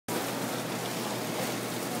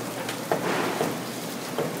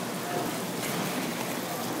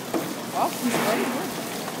He's very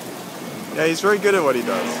good. Yeah, he's very good at what he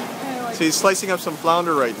does. Yeah, I like So he's slicing up some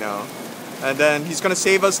flounder right now. And then he's going to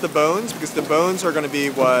save us the bones, because the bones are going to be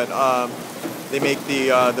what they make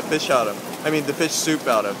the fish out of. I mean, the fish soup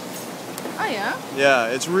out of. Oh yeah? Yeah,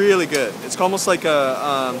 it's really good. It's almost like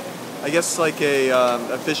I guess like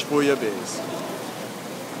a fish bouillabaisse.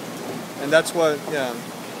 And that's what, yeah.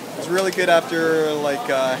 It's really good after like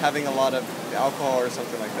having a lot of alcohol or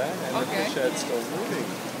something like that. And Okay. the fish head's still moving.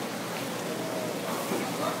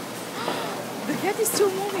 The head is still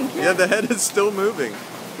moving. Yeah, the head is still moving.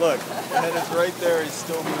 Look, the head is right there, he's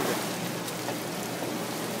still moving.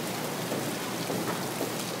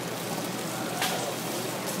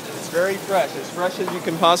 It's very fresh, as fresh as you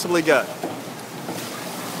can possibly get.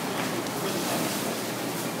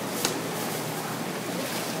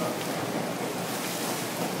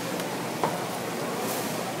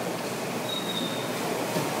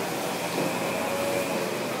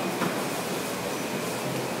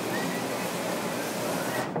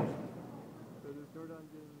 So does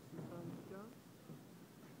Noryrangjin